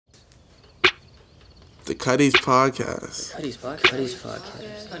The Cuddies Podcast. Cuddies Podcast.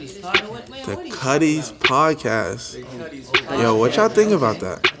 The Cuddies Podcast. Yo, what y'all think about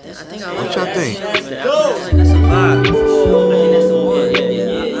that? What y'all think? That's a vibe.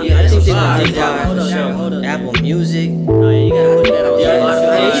 I think they're gonna take Apple Music. You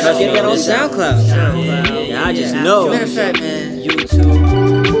should get that on SoundCloud. Yeah, I just know. Matter of fact, man, YouTube.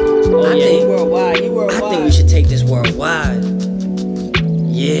 I think we should take this worldwide.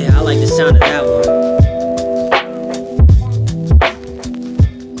 Yeah, I like the sound of that one.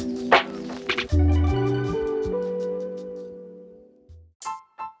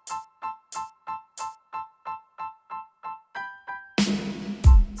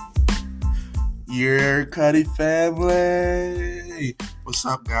 Your Cuddy family. What's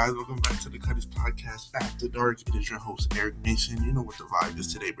up, guys? Welcome back to the Cuddies Podcast After Dark. It is your host, Eric Mason. You know what the vibe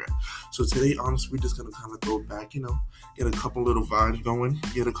is today, bro. So today, honestly, we're just going to kind of throw it back, get a couple little vibes going,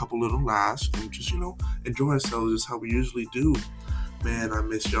 get a couple little laughs, and just, enjoy ourselves just how we usually do. Man, I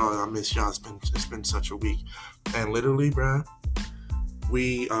miss y'all. It's been such a week. And literally, bro,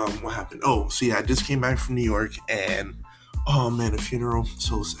 what happened? I just came back from New York, and, oh, man, the funeral,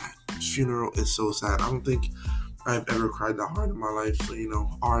 so sad. Funeral is so sad. I don't think I've ever cried that hard in my life. So,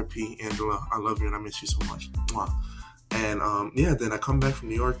 R.I.P. Angela, I love you and I miss you so much. And then I come back from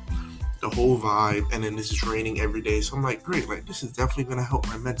New York, the whole vibe, and then this is raining every day. So I'm like, great, this is definitely gonna help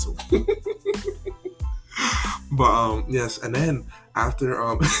my mental. But yes, and then after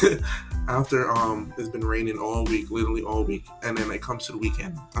it's been raining all week, literally all week, and then it comes to the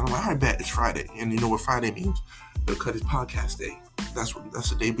weekend, and I'm like, I bet it's Friday, and you know what Friday means? The Cuddies Podcast Day. That's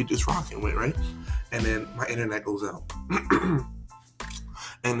the day we just rocking with, right? And then my internet goes out.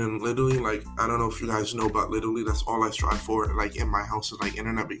 And then literally, I don't know if you guys know, but literally that's all I strive for, in my house is,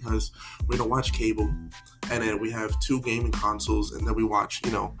 internet, because we don't watch cable. And then we have 2 gaming consoles, and then we watch,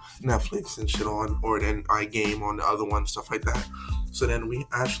 Netflix and shit on, or then I game on the other one, stuff like that. So then we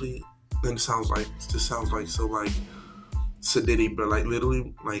actually, then it sounds like sedity, but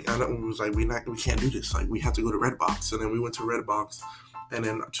literally, I know it was we can't do this. We have to go to Redbox, and then we went to Redbox, and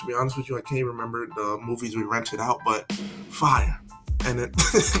then to be honest with you, I can't remember the movies we rented out, but fire, and then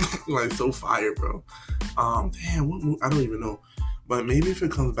so fire, bro. Damn, what movie? I don't even know, but maybe if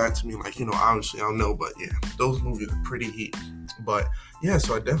it comes back to me, obviously I'll know. But yeah, those movies are pretty heat. But yeah,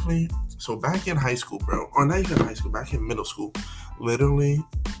 so back in high school, bro, or not even high school, back in middle school, literally.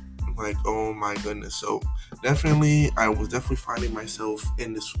 Oh my goodness. So I was definitely finding myself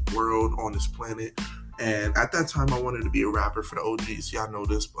in this world, on this planet. And at that time, I wanted to be a rapper. For the OGs, y'all know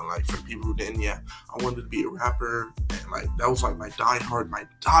this, but for the people who didn't, I wanted to be a rapper. And that was my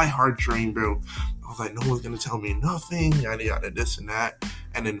diehard dream, bro. I was like, no one's gonna tell me nothing, yada yada, this and that.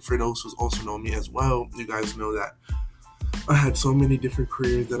 And then for those who also know me as well, you guys know that I had so many different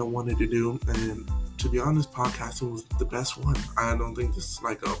careers that I wanted to do, and to be honest, podcasting was the best one. I don't think this is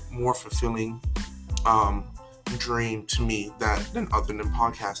a more fulfilling dream to me than other than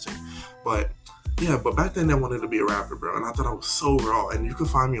podcasting. But yeah, but back then I wanted to be a rapper, bro, and I thought I was so raw. And you can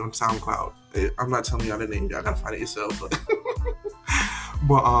find me on SoundCloud. I'm not telling y'all the name, y'all gotta find it yourself.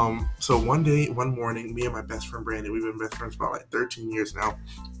 But so one morning, me and my best friend Brandon, we've been best friends about 13 years now,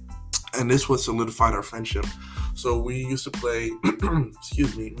 and this was solidified our friendship. So we used to play,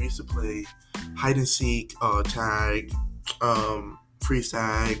 hide and seek, tag, freeze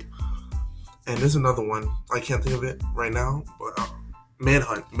tag, and there's another one, I can't think of it right now, but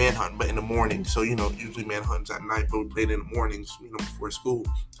manhunt, but in the morning. So, usually manhunt's at night, but we played in the mornings, before school.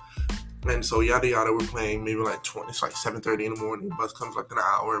 And so yada yada, we're playing maybe it's 7:30 in the morning, bus comes in an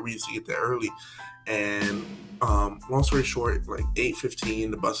hour, we used to get there early. And long story short,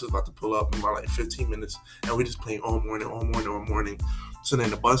 8:15, the bus is about to pull up in about 15 minutes, and we just playing all morning. So then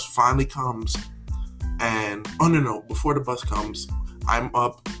the bus finally comes, and before the bus comes, I'm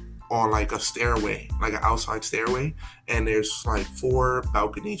up on a stairway, an outside stairway, and there's 4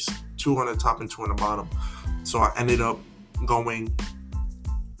 balconies, 2 on the top and 2 on the bottom. So I ended up going,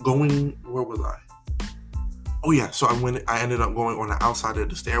 where was I? Oh yeah, so I ended up going on the outside of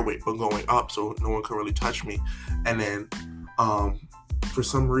the stairway, but going up so no one could really touch me. And then, for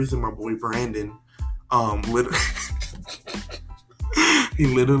some reason, my boy Brandon, he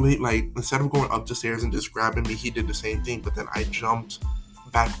literally, instead of going up the stairs and just grabbing me, he did the same thing, but then I jumped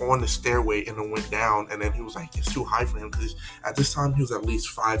back on the stairway and then went down, and then he was it's too high for him, because at this time he was at least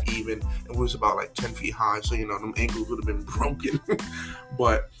 5 even, and we was about 10 feet high, so them ankles would have been broken.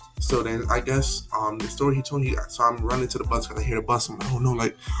 But so then I guess the story he told me, so I'm running to the bus because I hear the bus, I'm like, oh no,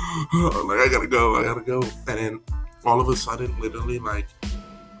 I gotta go, and then all of a sudden, literally,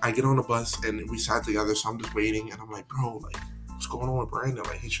 I get on the bus and we sat together, so I'm just waiting, and I'm like, bro, what's going on with Brandon?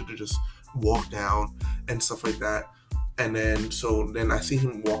 Like, he should have just walked down and stuff like that. And then I see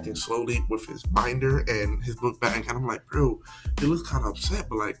him walking slowly with his binder and his book bag, and I'm like, bro, he looks kind of upset,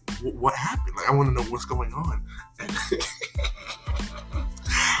 but like, what happened? Like, I want to know what's going on.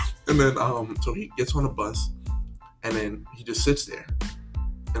 And then, so he gets on a bus, and then he just sits there,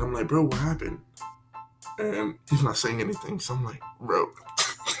 and I'm like, bro, what happened? And he's not saying anything, so I'm like, bro,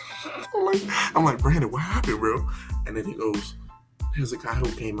 I'm like, Brandon, what happened, bro? And then he goes, there's a guy who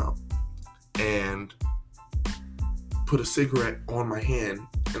came out and put a cigarette on my hand,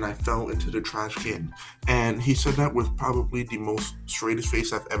 and I fell into the trash can. And he said that with probably the most straightest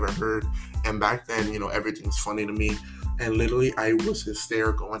face I've ever heard. And back then, everything's funny to me. And literally, I was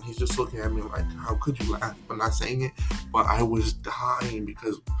hysterical. And he's just looking at me like, how could you laugh? I'm not saying it, but I was dying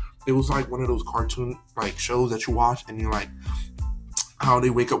because it was like one of those cartoon like shows that you watch, and you're like, how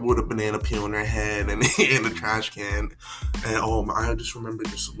they wake up with a banana peel in their head and in the trash can. And I just remember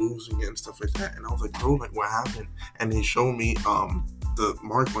just losing it and stuff like that. And I was like, bro, like, what happened? And he showed me the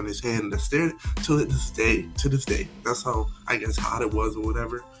mark on his head, and still to this day, that's how, I guess, hot it was or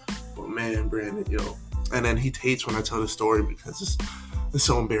whatever. But man, Brandon, and then he hates when I tell the story because it's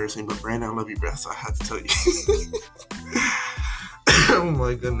so embarrassing. But Brandon, I love you, bro, so I had to tell you. Oh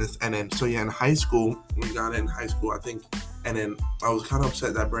my goodness. And then, so yeah, in high school, we got in high school, I think. And then I was kind of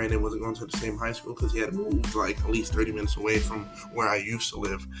upset that Brandon wasn't going to the same high school because he had moved like at least 30 minutes away from where I used to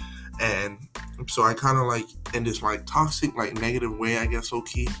live. And so I kind of like, in this like toxic, like negative way, I guess, low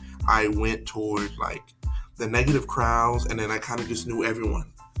key, I went towards like the negative crowds, and then I kind of just knew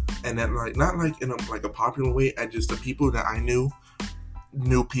everyone. And then like, not like in a popular way, I just, the people that I knew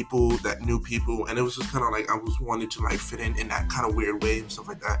people that knew people. And it was just kind of like, I was wanting to like fit in that kind of weird way and stuff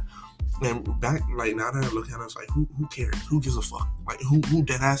like that. And back, like, now that I look at it, it's like, who cares? Who gives a fuck? Like, who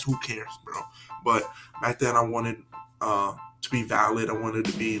dead ass, who cares, bro? But back then, I wanted to be valid. I wanted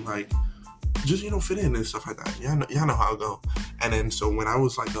to be, like, just, fit in and stuff like that. Y'all know how I go. And then, so when I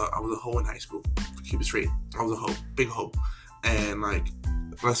was, like, I was a hoe in high school. Keep it straight. I was a hoe. Big hoe. And, like,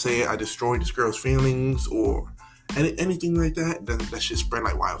 let's say I destroyed this girl's feelings or anything like that, then that shit spread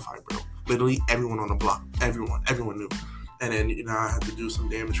like wildfire, bro. Literally, everyone on the block. Everyone knew. And then, I had to do some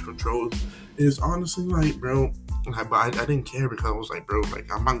damage control. It was honestly like, bro, but I didn't care because I was like, bro, like,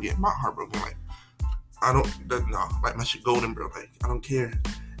 I'm not getting my heart broken. Like, like, my shit golden, bro. Like, I don't care.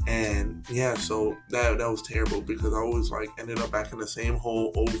 And yeah, so that was terrible because I always like ended up back in the same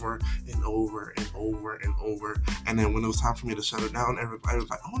hole over and over and over and over. And then when it was time for me to shut it down, everybody was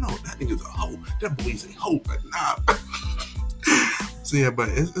like, oh no, that nigga's a hoe. That boy's a hoe. Like, nah. So yeah, but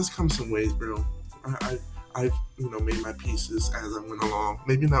it's come some ways, bro. I've made my pieces as I went along.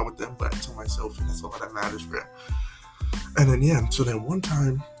 Maybe not with them, but to myself, and that's all that matters, bro. And then yeah, so then one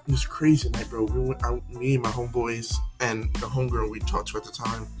time, it was crazy night, bro. We went out, me and my homeboys and the homegirl we talked to at the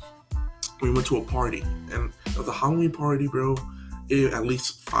time. We went to a party, and it was a Halloween party, bro. At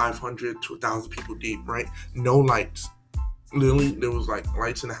least 500 to 1,000 people deep, right? No lights. Literally, there was like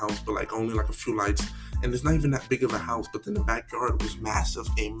lights in the house, but like only like a few lights. And it's not even that big of a house, but then the backyard was massive,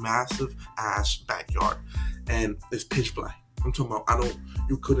 a massive ass backyard. And it's pitch black. I'm talking about,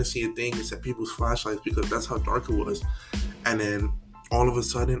 you couldn't see a thing except people's flashlights because that's how dark it was. And then all of a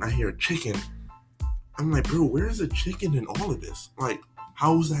sudden I hear a chicken. I'm like, bro, where is the chicken in all of this? Like,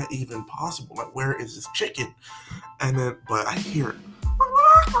 how is that even possible? Like, where is this chicken? And then, but I hear it.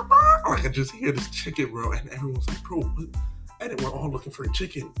 Like, I just hear this chicken, bro. And everyone's like, bro, what? And then we're all looking for a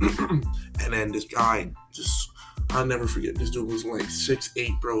chicken. And then this guy, I'll never forget, this dude was like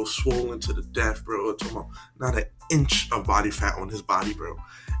 6'8", bro, swollen to the death, bro. Not an inch of body fat on his body, bro.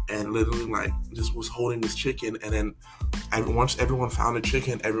 And literally, like, just was holding this chicken. And then once everyone found the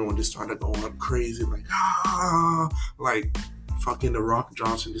chicken, everyone just started going crazy, like, like fucking The Rock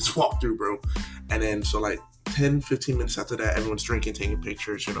Johnson just walked through, bro. And then, so like 10, 15 minutes after that, everyone's drinking, taking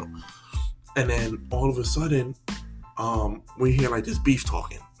pictures, And then all of a sudden, we hear like this beef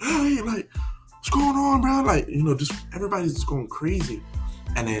talking. Hey, like, what's going on, bro? Like, just everybody's just going crazy.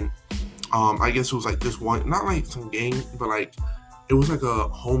 And then, I guess it was like this one, not like some gang, but like, it was like a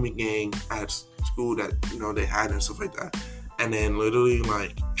homie gang at school that, they had and stuff like that. And then literally,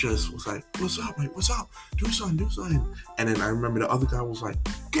 like, just was like, what's up? Like, what's up? Do something. And then I remember the other guy was like,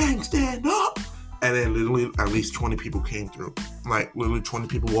 gang, stand up. And then literally at least 20 people came through. Like, literally 20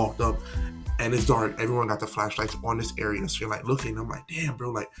 people walked up. And it's dark. Everyone got the flashlights on this area. So you're like looking. I'm like, damn, bro.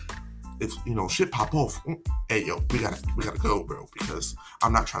 Like, if shit pop off. Hey, yo, we gotta go, bro. Because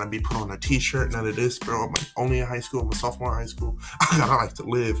I'm not trying to be put on a t-shirt. None of this, bro. I'm like only in high school. I'm a sophomore in high school. I gotta like to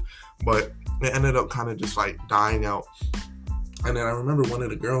live. But it ended up kind of just like dying out. And then I remember one of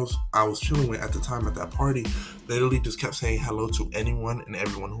the girls I was chilling with at the time at that party literally just kept saying hello to anyone and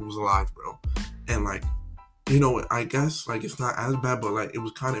everyone who was alive, bro. And like, you know, I guess like it's not as bad, but like it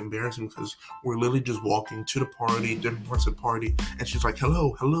was kind of embarrassing because we're literally just walking to the party, different parts of the party, and she's like,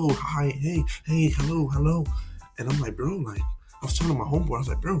 hello, hi, hey, hello. And I'm like, bro, like, I was telling my homeboy, I was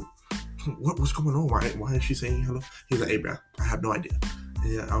like, bro, what's going on? Why is she saying hello? He's like, hey, bro, I have no idea.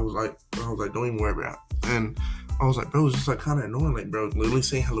 And I was like, don't even worry about it. And I was like, bro, it's just like kind of annoying, like, bro, literally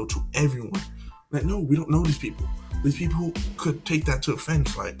saying hello to everyone. Like, no, we don't know these people. These people could take that to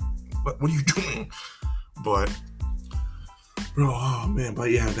offense. Like, what are you doing? But, bro, oh man,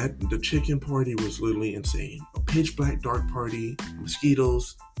 but yeah, the chicken party was literally insane. A pitch black dark party,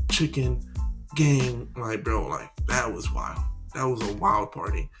 mosquitoes, chicken, gang, like, bro, like, that was wild. That was a wild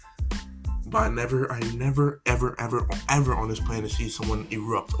party. But I never, ever on this planet see someone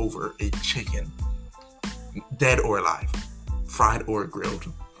erupt over a chicken, dead or alive, fried or grilled,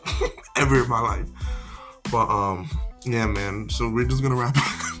 ever in my life. But yeah, man. So we're just gonna wrap it.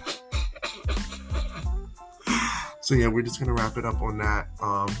 So yeah, we're just gonna wrap it up on that.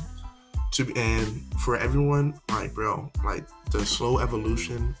 And for everyone, like, bro, like the slow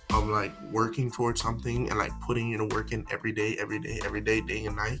evolution of like working towards something and like putting in work in every day, day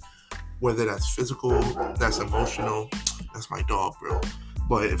and night. Whether that's physical, that's emotional, that's my dog, bro.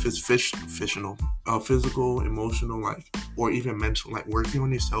 But if it's physical, emotional, like, or even mental, like working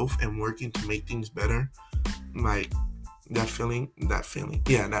on yourself and working to make things better, like that feeling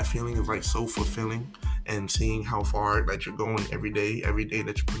is like so fulfilling. And seeing how far that you're going every day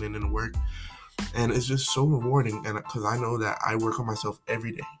that you're putting in the work, and it's just so rewarding. And because I know that I work on myself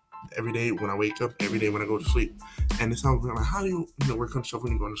every day when I wake up, every day when I go to sleep. And it sounds like, how do you work on yourself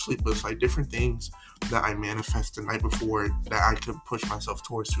when you're going to sleep? But it's like different things that I manifest the night before that I could push myself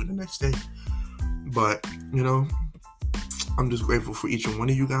towards to the next day. But, you know, I'm just grateful for each and one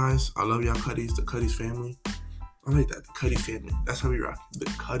of you guys. I love y'all, Cuddies, the Cuddies family. I like that, the Cuddies family. That's how we rock, the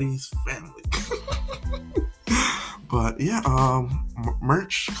Cuddies family. But yeah,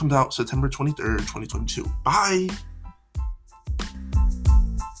 merch comes out September 23rd, 2022. Bye!